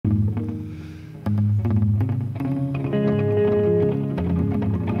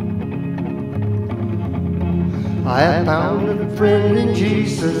I have found a friend in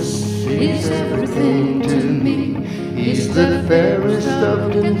Jesus. He's everything to me. He's the fairest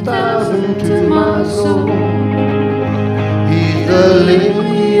of 10,000 to my soul. He's the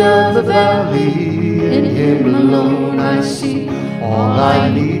lily of the valley. In him alone I see all I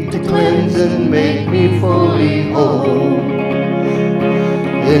need to cleanse and make me fully whole.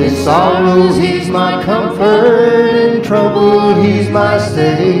 In sorrows he's my comfort, in trouble he's my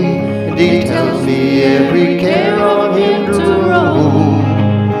stay, and he tells me every care on him to roll.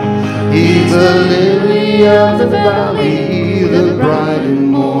 He's the lily of the valley, the bright and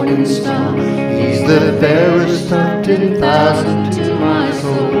morning star. He's the fairest of 10,000 to my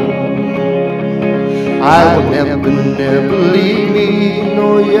soul. I will never leave me,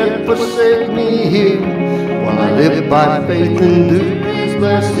 nor yet forsake me here, while I live by faith and do his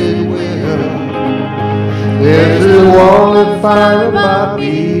blessed will. There's a wall of fire about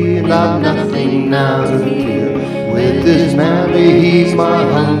me, and I've nothing now to fear. With his manly, he's my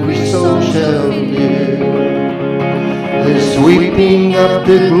hungry soul shall live. They're sweeping up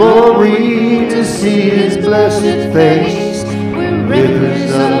the glory to see his blessed face, where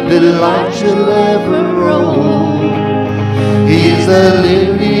rivers of delight shall ever roll. He's the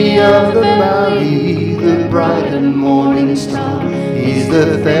lily of the valley, the bright and morning star. He's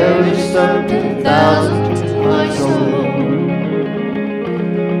the fairest of 10,000 to my soul.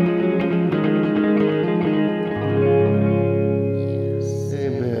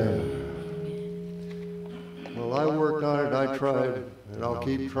 Tried, and I'll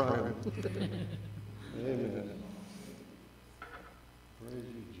keep trying. Amen. Praise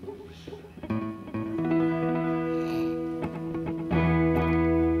you, Jesus.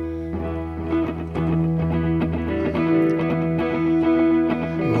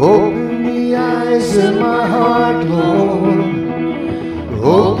 Open the eyes of my heart, Lord.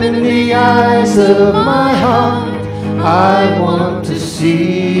 Open the eyes of my heart. I want to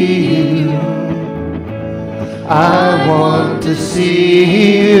see you. I want to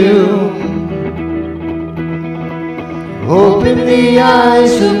see you. Open the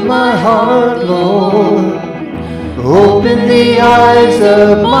eyes of my heart, Lord. Open the eyes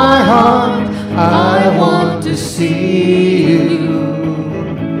of my heart. I want to see you.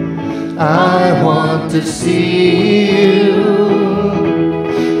 I want to see you.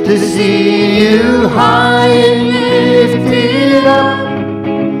 To see you high and lifted up,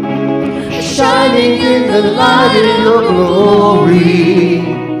 shining in the light of your glory.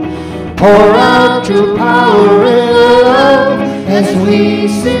 Pour out your power and love as we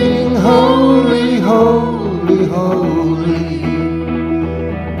sing holy, holy, holy.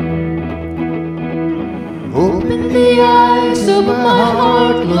 Open the eyes of my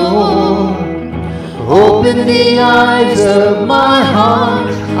heart, Lord. Open the eyes of my heart.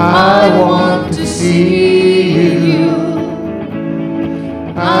 I want to see you.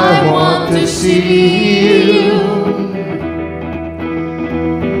 I want to see you.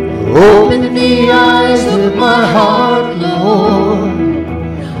 Open the eyes of my heart, Lord.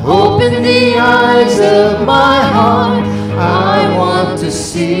 Open the eyes of my heart. I want to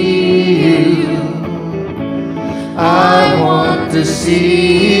see you. I want to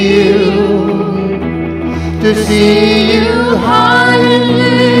see you. To see you high and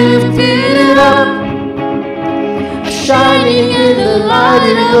lifted up, shining in the light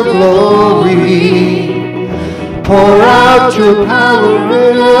of your glory. Pour out your power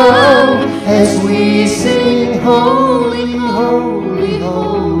and love as we sing holy, holy,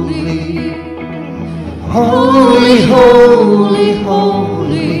 holy. Holy, holy,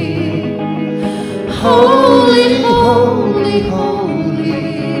 holy. Holy, holy, holy.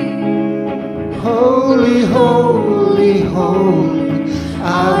 Holy, holy, holy. I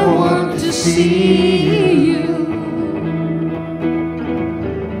want to see you.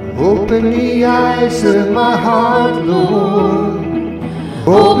 Open the eyes of my heart, Lord.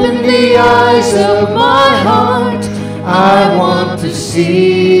 Open the eyes of my heart. I want to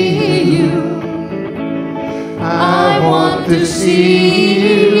see you. I want to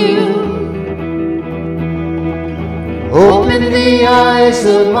see you. Open the eyes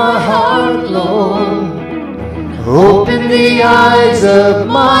of my heart, Lord. Open the eyes of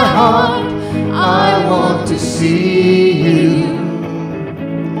my heart. I want to see you.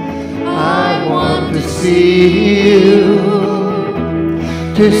 I want to see you.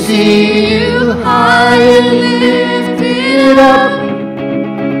 To see you high and lifted up,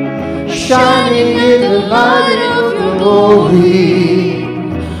 shining in the light of your glory.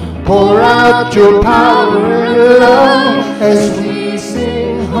 Pour out your power and love as we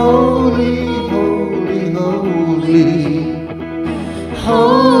sing holy, holy, holy.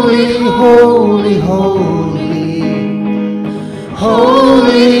 Holy, holy, holy.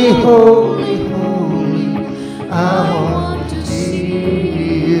 Holy, holy, holy, I want to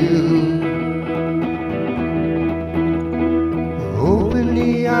see you. Open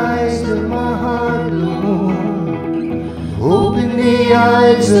the eyes of my heart, Lord. Open the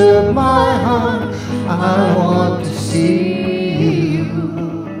eyes of my heart. I want to see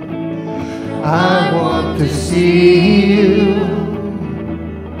you. I want to see you.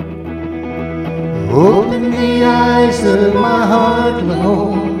 Open the eyes of my heart,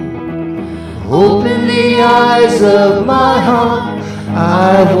 Lord. Open the eyes of my heart.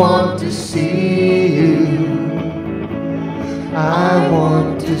 I want to see you. I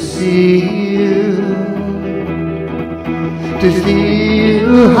want to see you. To see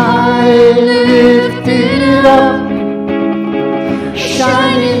you high lifted up,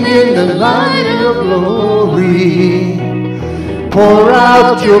 shining in the light of glory. Pour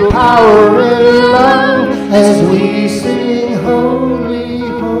out your power and love as we sing holy,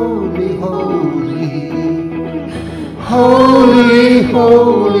 holy, holy. Holy,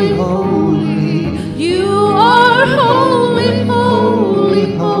 holy, holy. You are holy,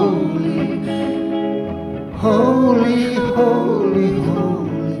 holy, holy. Holy, holy,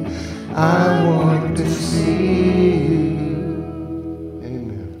 holy. I want to see you.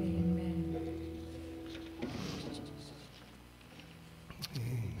 Amen.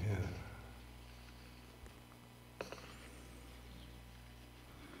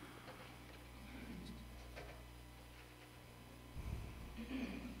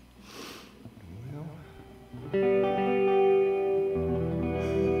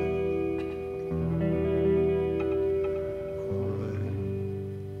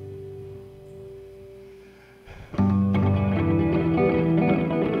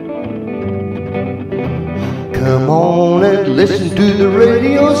 Come on and listen to the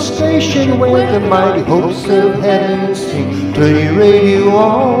radio station where the mighty hosts of heaven sing. Turn your radio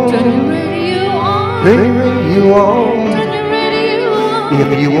on. Turn your radio on. Turn your radio on. Turn your radio on.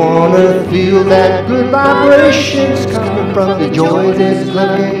 If you wanna feel that good vibrations coming from the joy that's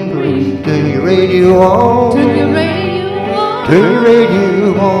looking green, turn your radio on. Turn your radio on. Turn your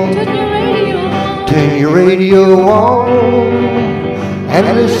radio on. Turn your radio on. Turn your radio on. And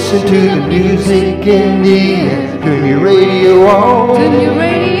listen to the music in the air. Turn your radio on. Turn your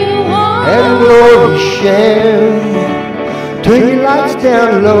radio on. And glory share. Turn your lights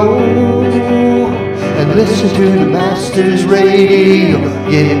down low. And listen to the Master's radio.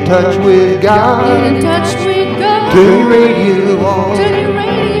 Get in touch with God. Get in touch with God. Turn your radio on. Turn your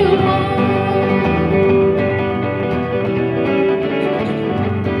radio on.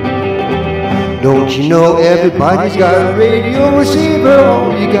 Don't you know everybody's got a radio receiver?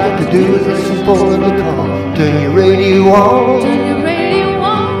 All you got to do is listen for the call. Turn your radio on. Turn your radio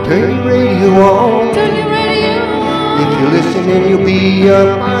on. Turn your radio on. Turn your radio on. If you listen, then you'll be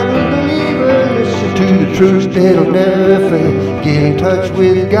a final believer. Listen to the truth that'll never fail. Get in touch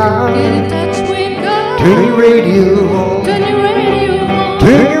with God. Get in touch with God. Turn your radio on. Turn your radio on.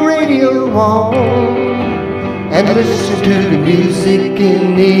 Turn your radio on. And listen to the music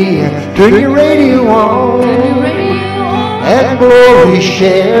in the air. Turn your radio on. Turn your radio on. And glory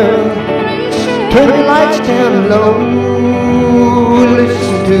share. Turn your lights down low.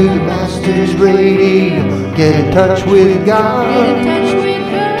 Listen to the Master's radio. Get in touch with God. Get in touch with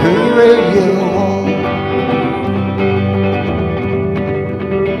God. Turn your radio on.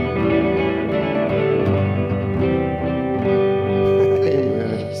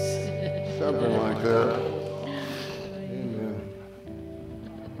 Amen. Something like that. Amen.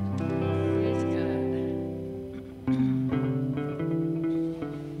 Praise God.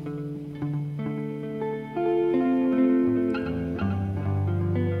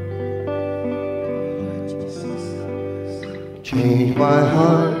 Change my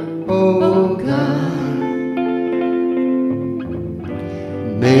heart, oh God.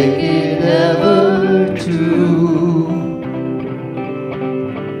 Make it ever true.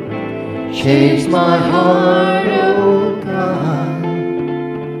 Change my heart, oh God.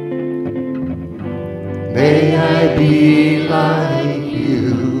 May I be like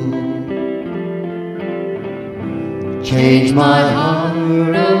you. Change my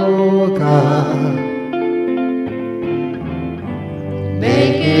heart, oh God.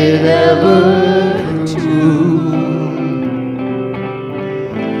 Make it ever true.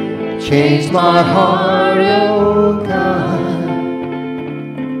 Change my heart, oh God.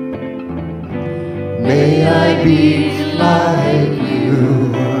 May I be like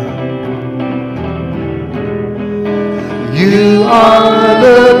you. You are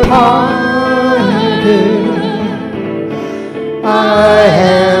the potter. I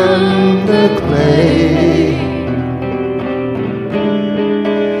am the clay.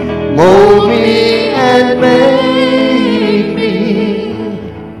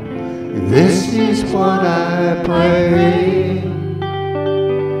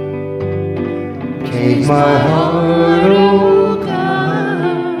 my heart, oh God.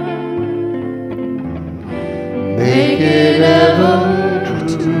 Make it ever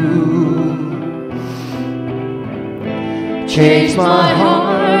true. Change my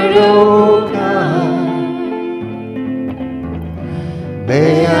heart, oh God.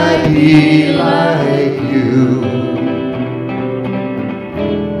 May I be like you.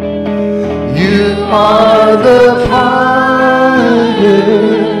 You are the potter,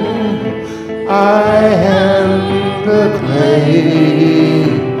 I am the clay.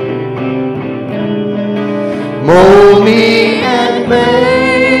 Mold me and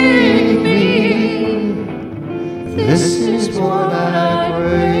make me. This is what I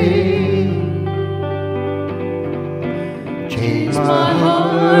pray. Change my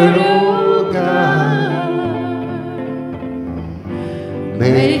heart, oh God.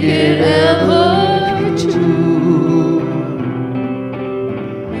 Make it ever true.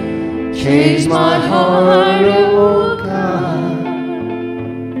 Change my heart, oh God.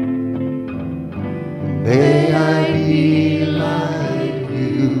 May I be like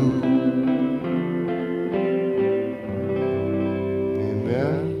you.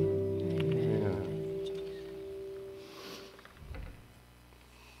 Amen. Amen.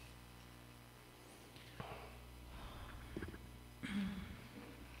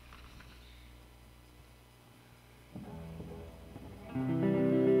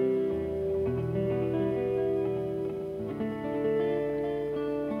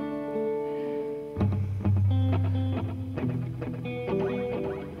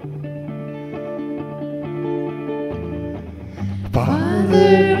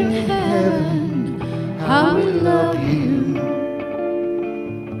 Father in heaven, how we love you.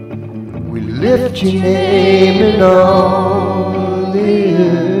 We lift your name in all the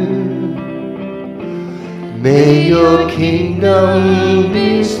earth. May your kingdom be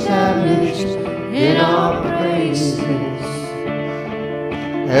established in our praises,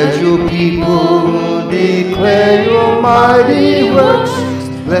 as your people declare your mighty works.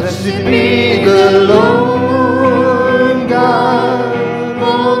 Blessed be the Lord God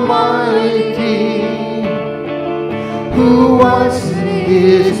Almighty, who was and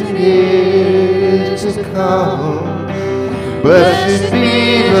is to come. Blessed be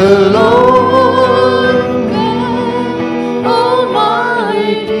the Lord God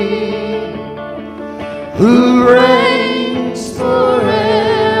Almighty, who reigns forevermore,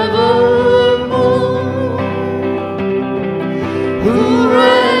 who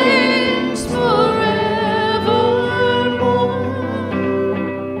reigns forevermore.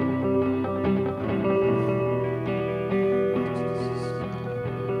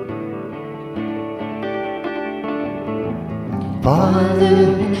 Father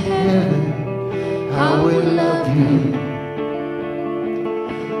in heaven, how we love you.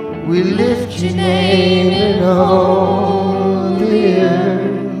 We lift your name in all the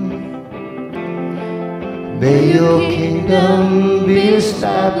earth. May your kingdom be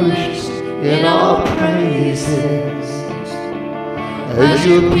established in our praises, as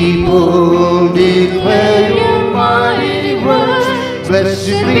your people declare your mighty works.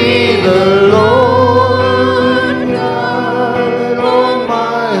 Blessed be the Lord God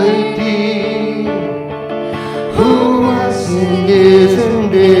Almighty, who was and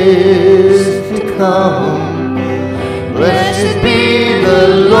is to come. Blessed be the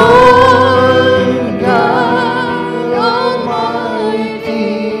Lord God Almighty,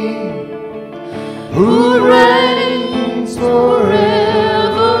 who reigns forevermore,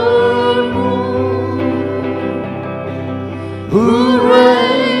 who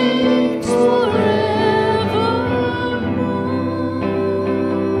reigns forevermore.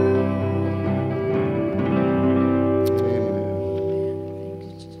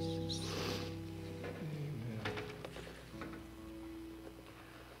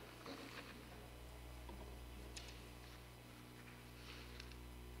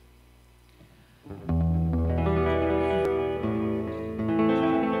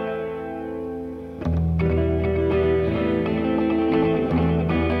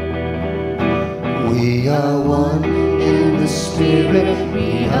 We are one in the Spirit,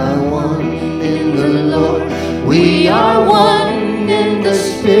 we are one in the Lord. We are one in the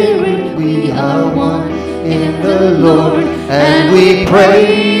Spirit, we are one in the Lord. And we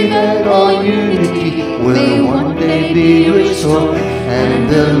pray that all unity will one day be restored, and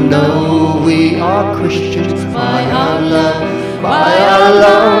they'll know we are Christians by our love,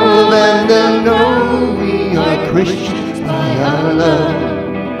 and they'll know we are Christians by our love.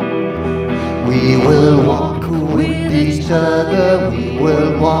 We will walk with each other, we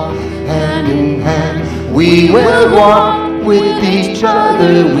will walk hand in hand. We will walk with each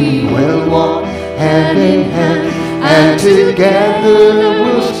other, we will walk hand in hand, and together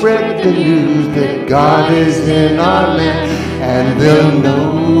we'll spread the news that God is in our land. And they'll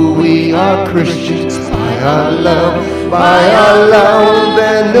know we are Christians by our love,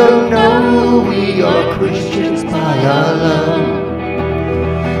 and they'll know we are Christians by our love.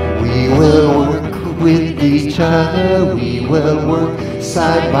 We will work with each other, we will work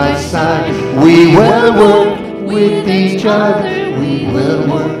side by side. We will work with each other, we will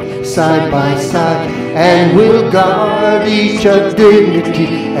work side by side. And we'll guard each other's dignity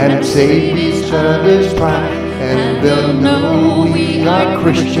and save each other's pride. And they'll know we are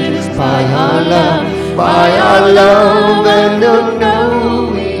Christians by our love, and they'll know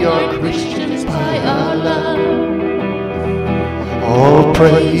we are Christians by our love. All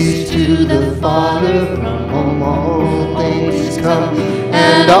praise to the Father from whom all things come,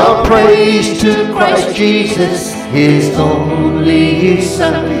 and all praise to Christ Jesus, His only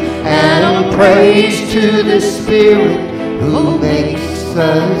Son, and praise to the Spirit who makes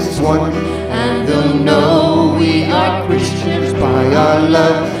us one. And they'll know we are Christians by our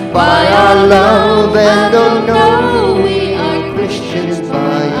love, and they'll know we